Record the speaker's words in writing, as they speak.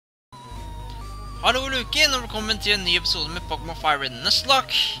Hallo Luken, og velkommen til en ny episode med Pokémon Firered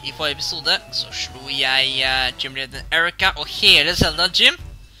Nuzlocke. I forrige episode så slo jeg gymlederen Erika og hele Zelda Gym.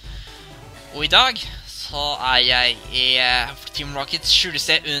 Og i dag så jeg i Team Rockets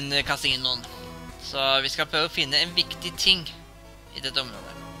skjulested under kasinoen. Så vi skal prøve å finne en viktig ting i dette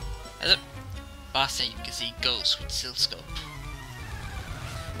området. Eller, bare se, you can see ghosts with silkscope.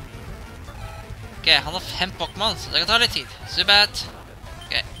 Ok, han har 5 Pokémon, så det kan ta litt tid. Zubat.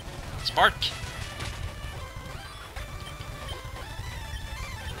 Ok, Spark.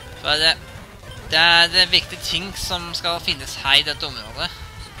 For det er en viktig ting som skal finnes her i dette området.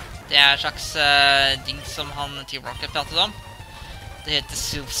 Det er en slags ting som han Team Rocket pratet om. Det heter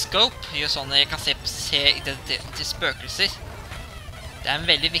Silkscope. Gjør sånn at jeg kan se identiteten til spøkelser. Det er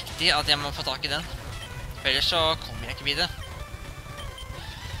veldig viktig at jeg må få tak i den. For ellers så kommer jeg ikke videre.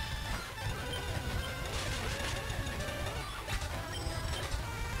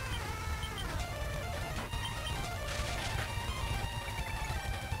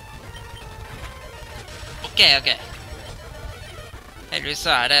 Ok. Heldigvis så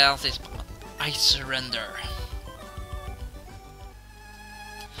er det han sier på I surrender.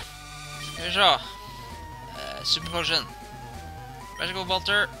 Skal vi se. Super potion. Vær så god,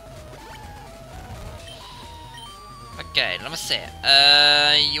 Walter. Ok, la meg se.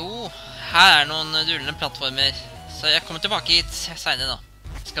 Jo, her er noen rullende plattformer. Så jeg kommer tilbake hit senere da.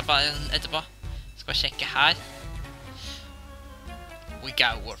 Skal bare etterpå. Skal bare sjekke her. We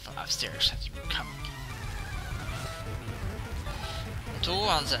got word from upstairs that you were coming.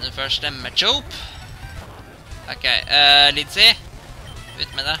 Han sender først en Machope. Ok, Lindsay.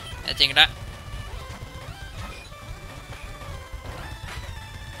 Ut med det. Jeg trenger det.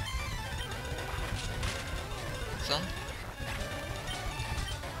 Sånn.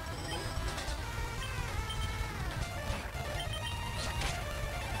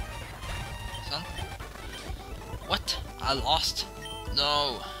 Sånn. What? I lost.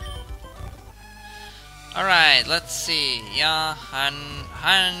 No. Alright, let's see. Ja, her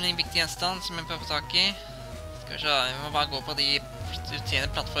er en viktig gjenstand som jeg prøver å få tak i. Skal vi se, vi må bare gå på de utseende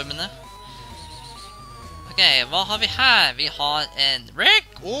plattformene. Ok, hva har vi her? Vi har en Rare...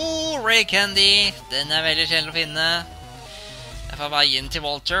 Rare Candy! Den er veldig sjelden å finne. Jeg får bare gi den til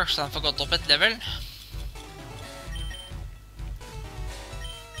Walter, så han får gått opp et level.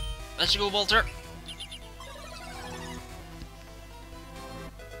 Vær så god, Walter.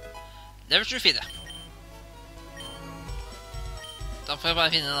 Level 24. Da får jeg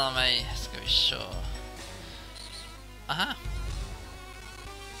bare finne den av meg. Skal vi se. Aha.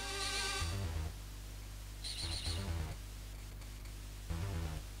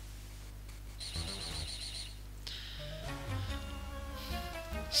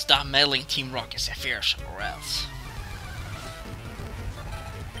 Stop meddling Team Rocket's affairs or else.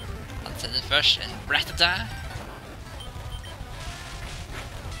 Han sender først en Rattata.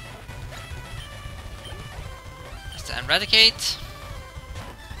 Neste er en Eradicate.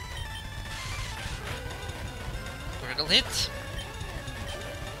 Hit.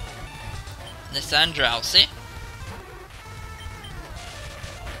 Neste er en Drowsy.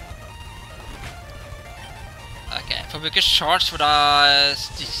 Ok, jeg får bruke charge, for da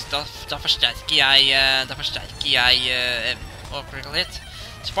forsterker jeg Critical Hit.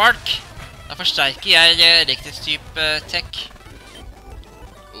 Spark. Da forsterker jeg elektrisk type tech.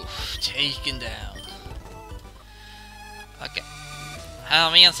 Taken down. Ok. Her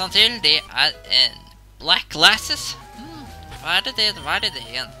har vi gjenstand til. Det er en Black Glasses. Hva er det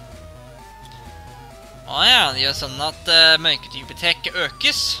igjen? Åja, det gjør sånn at mørketype tech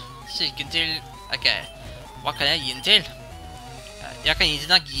økes. Styrken til... Ok, hva kan jeg gi den til? Jeg kan gi den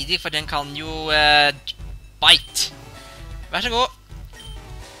til Nagidi, for den kan jo bite. Vær så god.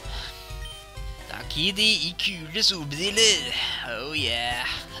 Nagidi i kule solbriller. Oh yeah.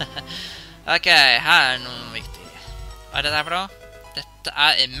 Ok, her er noe viktig. Hva er det der for da? Dette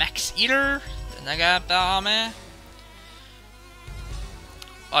er en Max Eater. Den er greit å ha med.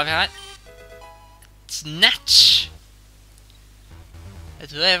 Hva har vi her? Snatch. Jeg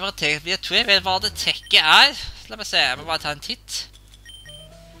tror jeg vet hva det tekket er. La meg se, jeg må bare ta en titt.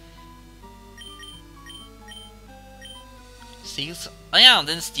 Ja,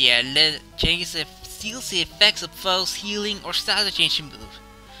 den stjeler. Steals the effects of foes, healing or status changing move.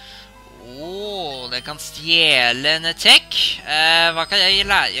 Den kan stjele en attack. Hva kan jeg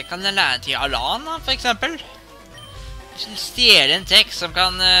lære? Jeg kan lære til Alana, for eksempel. Stjele en tech som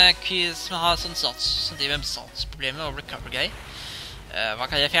kan som har sånn som driver med satsproblemer og recover gøy. Hva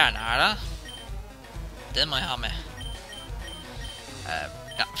kan jeg fjerne her da? Den må jeg ha med.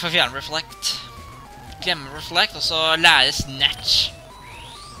 Ja, for fjerne Reflect. glemme Reflect, og så lære Snatch.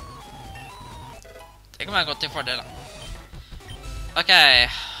 Det kan være godt til fordel, da. Ok,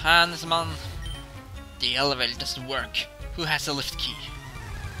 nestemann. The elevator doesn't work. Who has a lift key?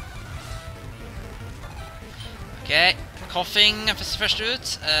 Ok, coughing er først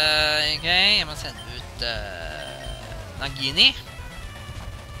ut. Ok, jeg må sende ut Nagini.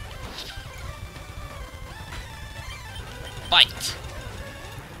 Bite.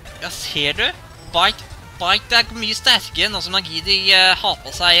 Ja, ser du? Bite er mye sterkere nå som Nagini har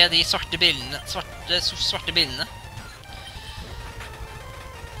på seg de svarte billene.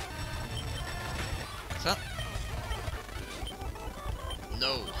 Sånn.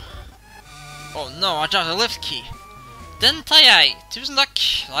 No. Oh no, I got a lift key. Den tar jeg. Tusen takk.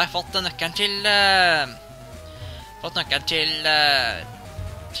 Da har jeg fått nøkkelen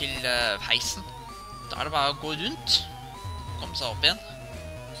til heisen. Da er det bare å gå rundt. Komme seg opp igjen.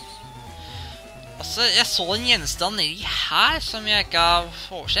 Altså, jeg så en gjenstand nedi her som jeg ikke har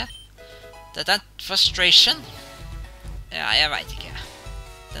oversett. Dette er en frustration. Ja, jeg vet ikke.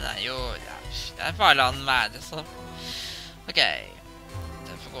 Den er jo... Ja, jeg bare la den være det, så... Ok.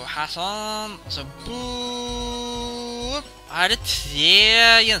 Den får gå her sånn. Og så boop. Her er det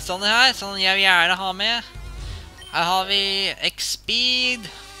 3 gjenstander her, som jeg vil gjerne ha med. Her har vi X-Speed.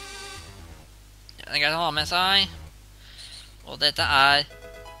 Den er greit å ha med seg. Og dette er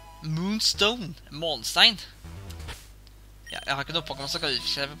Moonstone, månestein. Ja, jeg har ikke noe Pokémon som kan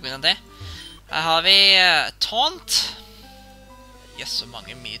utskjeve på grunn av det. Her har vi Taunt. Jøss, så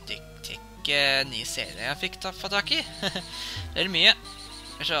mange mye nye serier jeg fikk få tak i. Det er mye.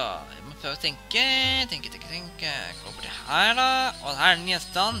 Så, jeg må prøve å tenke. Gå på det her da. Og her er en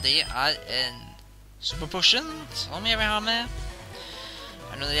gjenstand. Det er en Super Potion, som jeg vil ha med.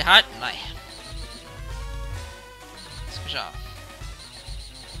 Er det noe av de her? Nei. Skal vi se.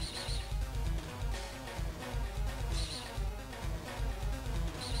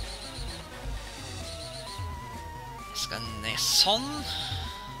 Jeg skal ned sånn.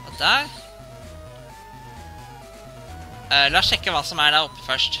 Og der. La oss sjekke hva som er der oppe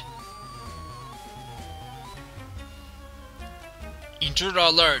først. Intruder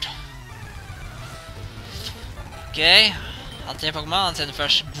alert. Ok, han til Pokémon, han sender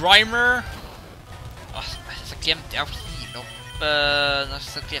først Grimer. Så glemte jeg å heale opp,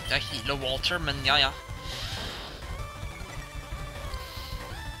 så glemte jeg å heale Walter, men ja.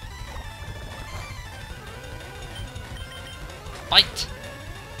 Bite.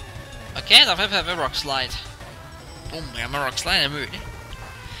 Ok, da får jeg prøve Rock Slide. Bommer jeg med Rock Slide, er det mulig?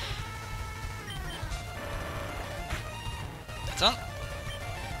 Sånn.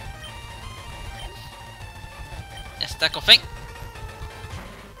 Neste er coughing.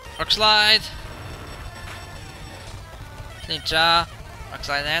 Rock Slide. Ninja. Rock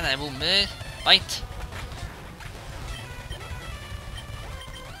Slide igjen, jeg bommer. Bite.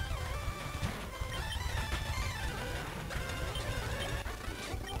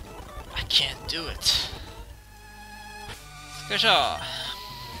 I can't do it. Skal vi se.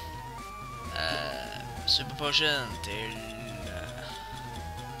 Super Potion til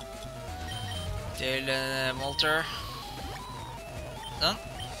Molter. Sånn.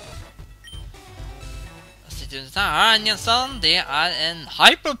 Da sitter vi under her en gjenstand. Det er en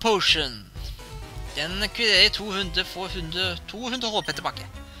Hyper Potion. Den kurerer 200, får 200 HP tilbake.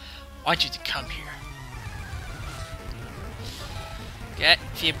 Why'd you come here? Ok,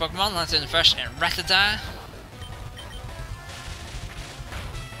 4 Pokémon. Han sender først en Rattata.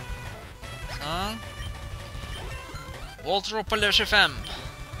 Sånn. Walter opp på level 25.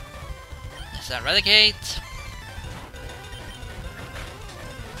 Neste er Eradicate.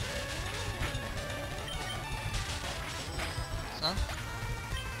 Sånn.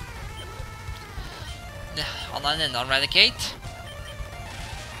 Ja, han er en enda Eradicate.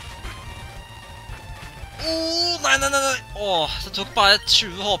 Nei. Det tok bare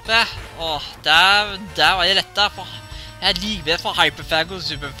 20 HP. Der var jeg letta. Jeg er livet for Hyperfang og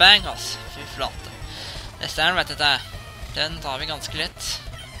Superfang, altså. Fy flate. Neste er vet dette. Den tar vi ganske lett.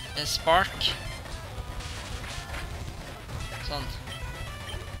 En Spark. Sånn.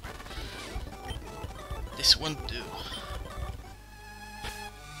 This won't do.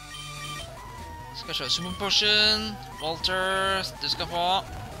 Skal se Super Potion. Walter, du skal få.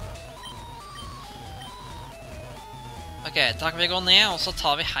 Ok, da kan vi gå ned, og så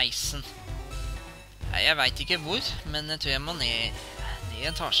tar vi heisen. Nei, jeg vet ikke hvor, men jeg tror jeg må ned i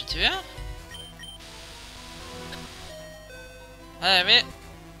en etasje, tror jeg. Her er vi.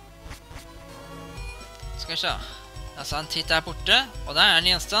 Skal vi se. Altså, en titt der borte, og der er en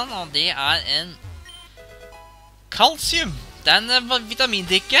gjenstand, og det er en kalsium. Det er en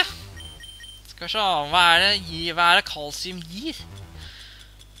vitamindrikke. Skal vi se, hva er det kalsium gir?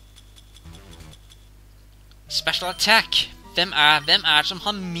 Special attack. Hvem er det som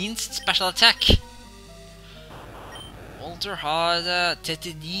har minst special attack? Walter har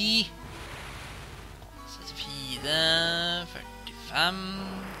 39, 74, 45,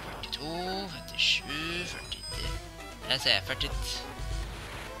 42, 47, 43. Jeg ser 40.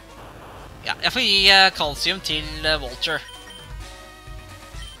 Ja, jeg får gi kalsium til Walter.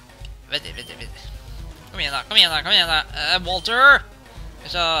 Vent. Kom igjen da. Walter!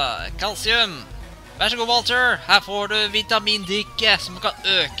 Så, kalsium. Vær så god, Walter. Her får du vitamindrikke som kan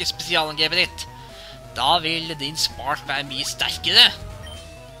øke spesialangrepet ditt. Da vil din spark være mye sterkere.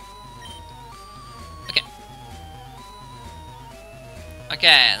 Ok,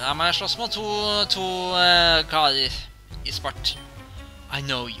 da må jeg slåss mot to karer i spart. I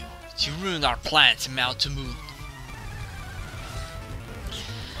know you. You ruined our plan to mount to moon.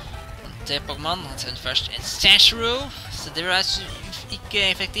 Pokémon, han sender først en Sashro, så det vil være ikke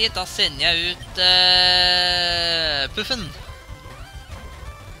effektivt. Da sender jeg ut Puffen.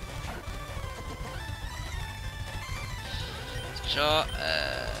 Skal vi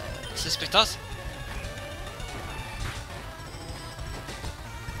se Suspektas.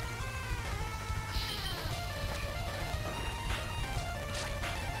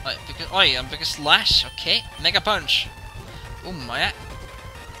 Oi, han bruker slash, ok. Mega punch. Må jeg.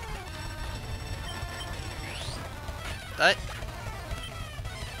 Der.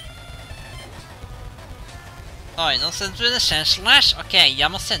 Oi, nå sender du en slash. Ok,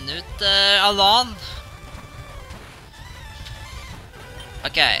 jeg må sende ut Alan.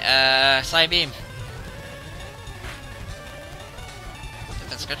 Ok, Psybeam.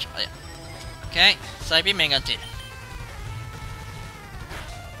 Defense scratch, ja. Ok, Psybeam en gang til.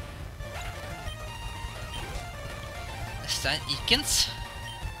 Neste er Ikens.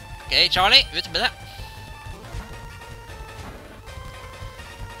 Ok, Charlie, ut med det.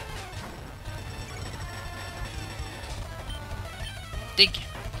 Digg.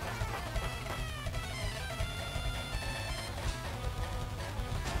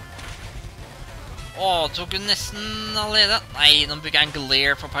 Tok hun nesten allerede? Nei, nå bruker jeg en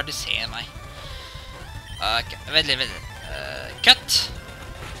glare for å partisere meg. Ok, veldig. Cut.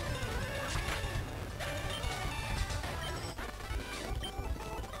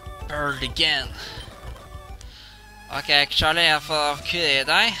 Bird again. Ok, Charlie, jeg får kurere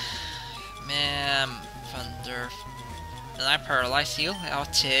deg med Thunder. Den er Paralyzed Heal. Jeg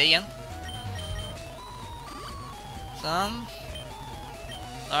har 3 igjen. Sånn.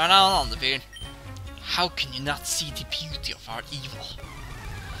 Nå er det den andre fyren. How can you not see the beauty of our evil?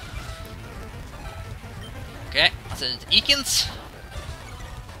 Ok, jeg sender ut Ikens.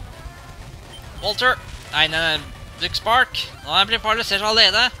 Walter. Nei, bruk Spark. Nå er jeg blitt paralysert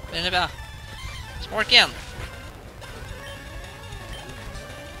allerede. Veldig bra. Spark igjen.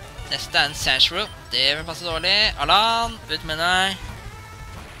 Neste er en Sashro. Det vil passe dårlig. Alan, ut med deg.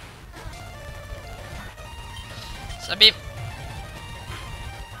 Sabim.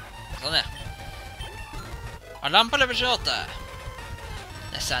 Sånn, ja. Alan på level 28.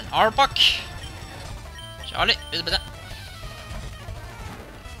 Neste er en Arbok. Charlie, ut med det.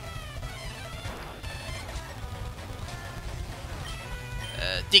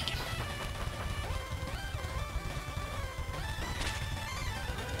 Digg.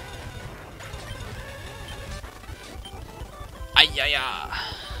 Ja.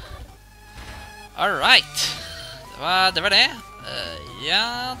 Alright. Det var det.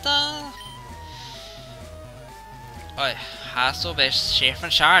 Ja da. Oi, her så ber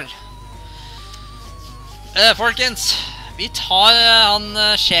sjefen selv. Folkens, vi tar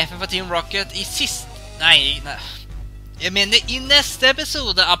sjefen for Team Rocket i Nei. Jeg mener i neste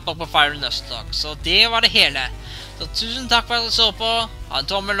episode av Firered Nuzlocke. Så det var det hele. Så tusen takk for at du så på. Ha en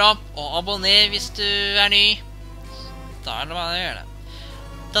tommel opp, og abonner hvis du er ny. Da er det bare å gjøre det.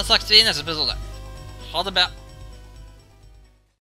 Da snakkes vi i neste episode. Ha det bra.